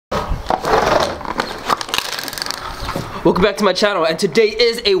Welcome back to my channel, and today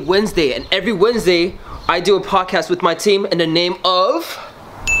is a Wednesday, and every Wednesday I do a podcast with my team in the name of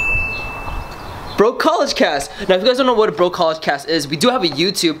BrokeCollegeCast. Now if you guys don't know what a BrokeCollegeCast is, we do have a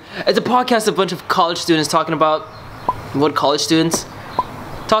YouTube. It's a podcast of a bunch of college students talking about what college students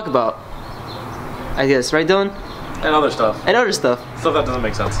talk about, I guess, right Dylan? And other stuff. And other stuff. Stuff that doesn't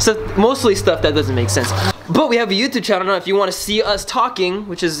make sense. So mostly stuff that doesn't make sense. But we have a YouTube channel now. If you want to see us talking,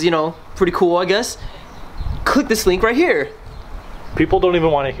 which is, you know, pretty cool, I guess, click this link right here. People don't even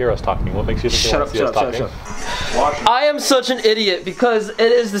want to hear us talking. What makes you think they want to see us talking? I am such an idiot because it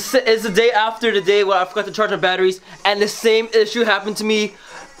is the day after the day where I forgot to charge my batteries, and the same issue happened to me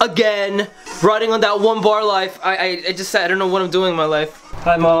again. Riding on that one bar life. I just said I don't know what I'm doing in my life.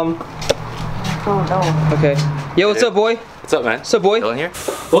 Hi mom. Oh no. Okay. Yo, what's up, boy? What's up, man? What's up, boy? Dylan here.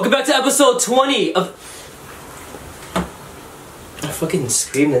 Welcome back to episode 20 of. I fucking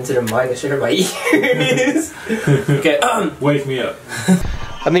screamed into the mic. I should have my ears. Okay. Wake me up.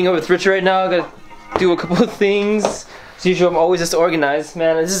 I'm meeting up with Richard right now. I gotta do a couple of things. As usual, I'm always disorganized.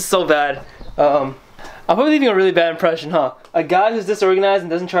 Man, this is so bad. I'm probably leaving a really bad impression, huh? A guy who's disorganized and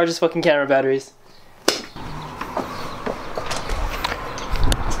doesn't charge his fucking camera batteries.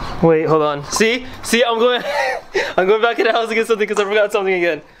 Wait, hold on. See, I'm going. I'm going back in the house to get something because I forgot something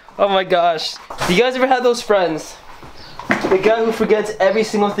again. Oh my gosh. Do you guys ever have those friends? The guy who forgets every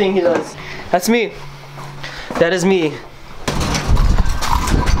single thing he does. That's me. That is me.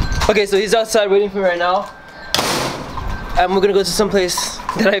 Okay, so he's outside waiting for me right now. And we're gonna go to some place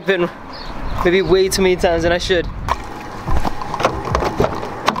that I've been maybe way too many times than I should.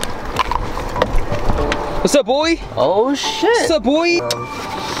 What's up, boy? Oh shit. What's up, boy?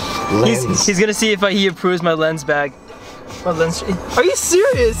 He's gonna see if he approves my lens bag. My lens. Are you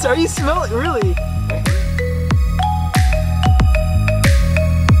serious? Are you smelling really?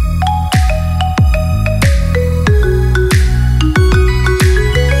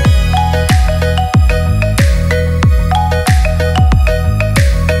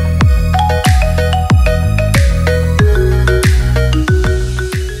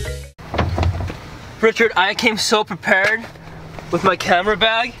 Richard, I came so prepared with my camera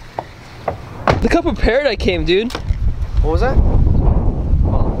bag. Look how prepared I came, dude. What was that?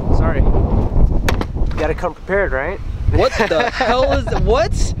 Oh, sorry. You gotta come prepared, right? What the hell is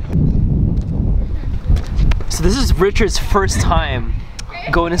what? So this is Richard's first time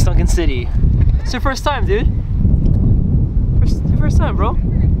going to Sunken City. It's your first time, dude. Your first time, bro.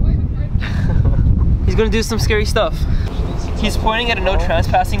 He's gonna do some scary stuff. He's pointing at a no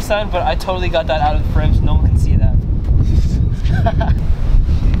trespassing sign, but I totally got that out of the frame so no one can see that.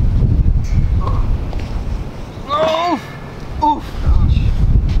 Oh! Oof! Gosh.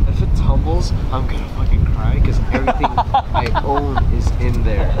 If it tumbles, I'm gonna fucking cry because everything I own is in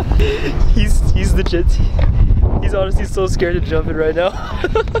there. He's legit. He's honestly so scared to jump in right now.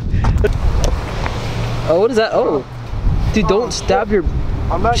 Oh, what is that? Oh! Dude, don't stab your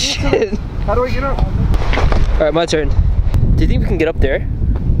I'm not shit. How do I get up? Alright, my turn. Do you think we can get up there?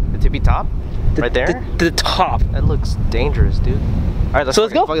 The tippy top? Right there? The top. That looks dangerous, dude. Alright, let's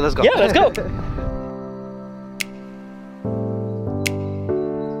go. Let's go. Yeah, let's go.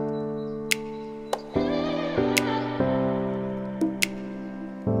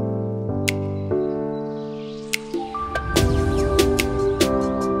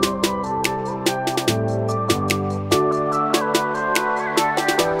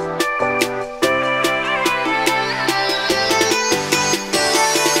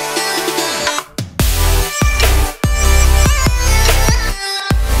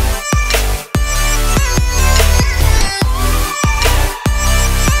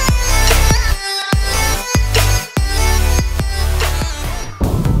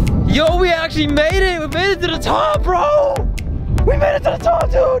 Yo, we actually made it! We made it to the top, bro! We made it to the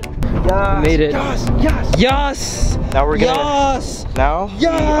top, dude! Yes. We made it. Yes. Yes. Yes! Now we're gonna. Yes! Now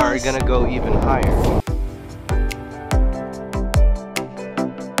Yes. we are gonna go even higher.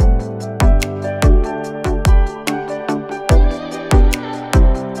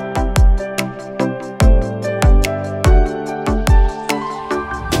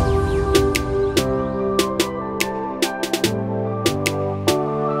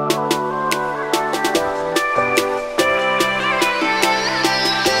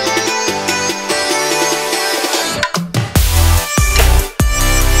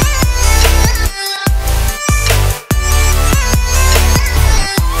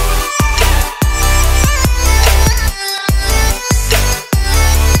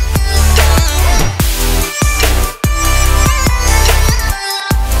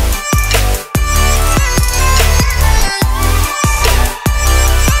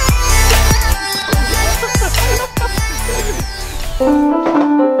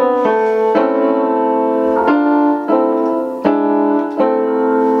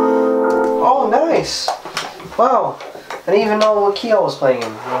 key I was playing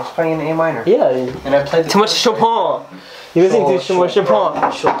in? I was playing in A minor. Yeah. And I played the too much Chopin. You're listening to too much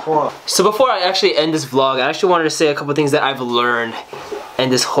Chopin. Chopin. So before I actually end this vlog, I actually wanted to say a couple things that I've learned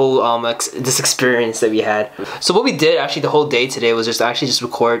and this whole this experience that we had. So what we did actually the whole day today was just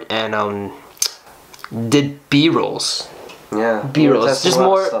record and did B-rolls. Yeah. B-rolls. It's just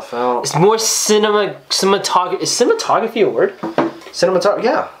more. It's more cinematography. Is cinematography a word? Cinematography.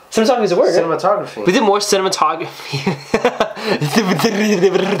 Yeah. Cinematography is a word. Cinematography. Right? We did more cinematography.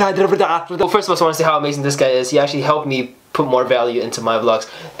 Well, first of all, I want to say how amazing this guy is. He actually helped me put more value into my vlogs.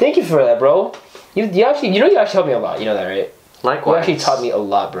 Thank you for that, bro. You actually helped me a lot. You know that, right? Likewise. You actually taught me a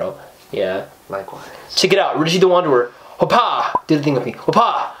lot, bro. Yeah. Likewise. Check it out. Richie the Wanderer. Hopa! Do the thing with me.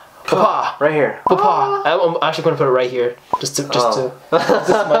 Hopa! Hopa! Right here. Hopa! I'm actually going to put it right here. Just to smite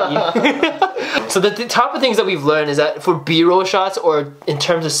you. So the top of things that we've learned is that for B-roll shots or in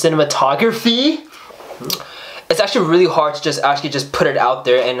terms of cinematography, it's actually really hard to just put it out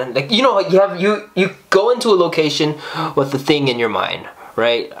there and like you go into a location with the thing in your mind,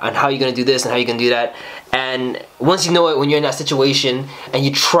 right? On how you're gonna do this and how you're gonna do that. And once you know it, when you're in that situation and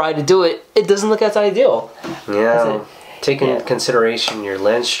you try to do it, it doesn't look as ideal. Yeah. Take into consideration your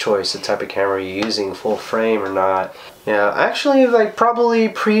lens choice, the type of camera you're using, full frame or not. Yeah, actually, like probably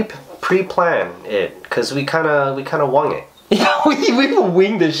pre-plan it, cause we kind of wung it. Yeah, we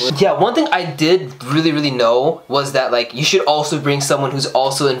winged this shit. Yeah, one thing I did really know was that like you should also bring someone who's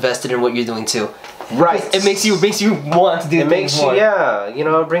also invested in what you're doing too. Right. It makes you want to do things more. Yeah,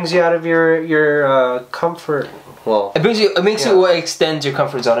 it brings you out of your comfort. Well, it makes you extend your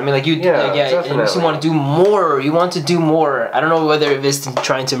comfort zone. I mean, like it makes you want to do more. You want to do more. I don't know whether it is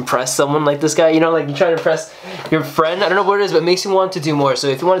trying to impress someone like this guy. Like you're trying to impress your friend. I don't know what it is, but it makes you want to do more. So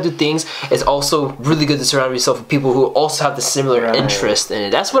if you want to do things, it's also really good to surround yourself with people who also have the similar interest in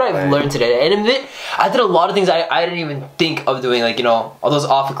it. That's what I've learned today. And I did a lot of things I didn't even think of doing. Like all those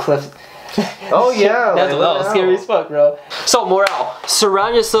off a cliff. Oh yeah, that was scary as fuck, bro. So morale: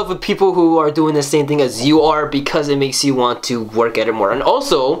 surround yourself with people who are doing the same thing as you are because it makes you want to work at it more. And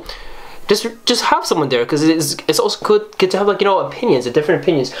also, just have someone there because it's also good to have opinions, different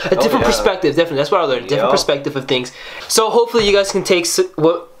perspectives. Definitely, that's what I learned. Different perspective of things. So hopefully you guys can take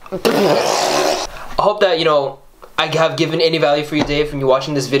what. I hope that I have given any value for you today from you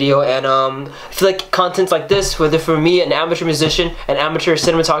watching this video, and if you like content like this, whether for me, an amateur musician, an amateur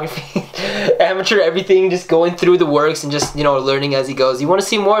cinematography, amateur everything, just going through the works and just learning as he goes. You want to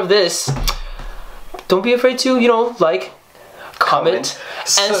see more of this? Don't be afraid to like, comment,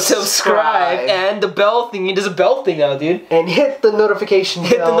 and subscribe, and the bell thingy. There's a bell thing now, dude. And hit the notification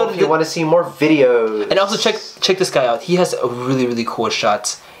bell if you want to see more videos. And also check this guy out. He has a really cool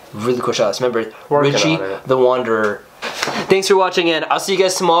shots. Really cool shots. Remember, Richie the Wanderer. Thanks for watching, and I'll see you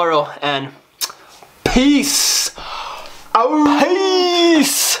guys tomorrow. And peace.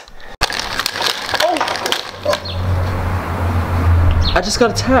 Peace. Oh. I just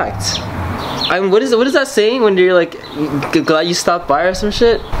got attacked. What is that saying when you're like glad you stopped by or some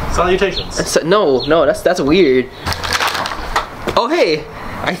shit? Salutations. No, that's weird. Oh hey,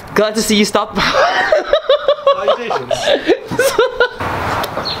 I'm glad to see you stopped by. Salutations.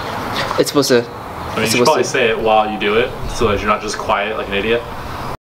 It's supposed to. I mean, you should probably say it while you do it, so that you're not just quiet like an idiot.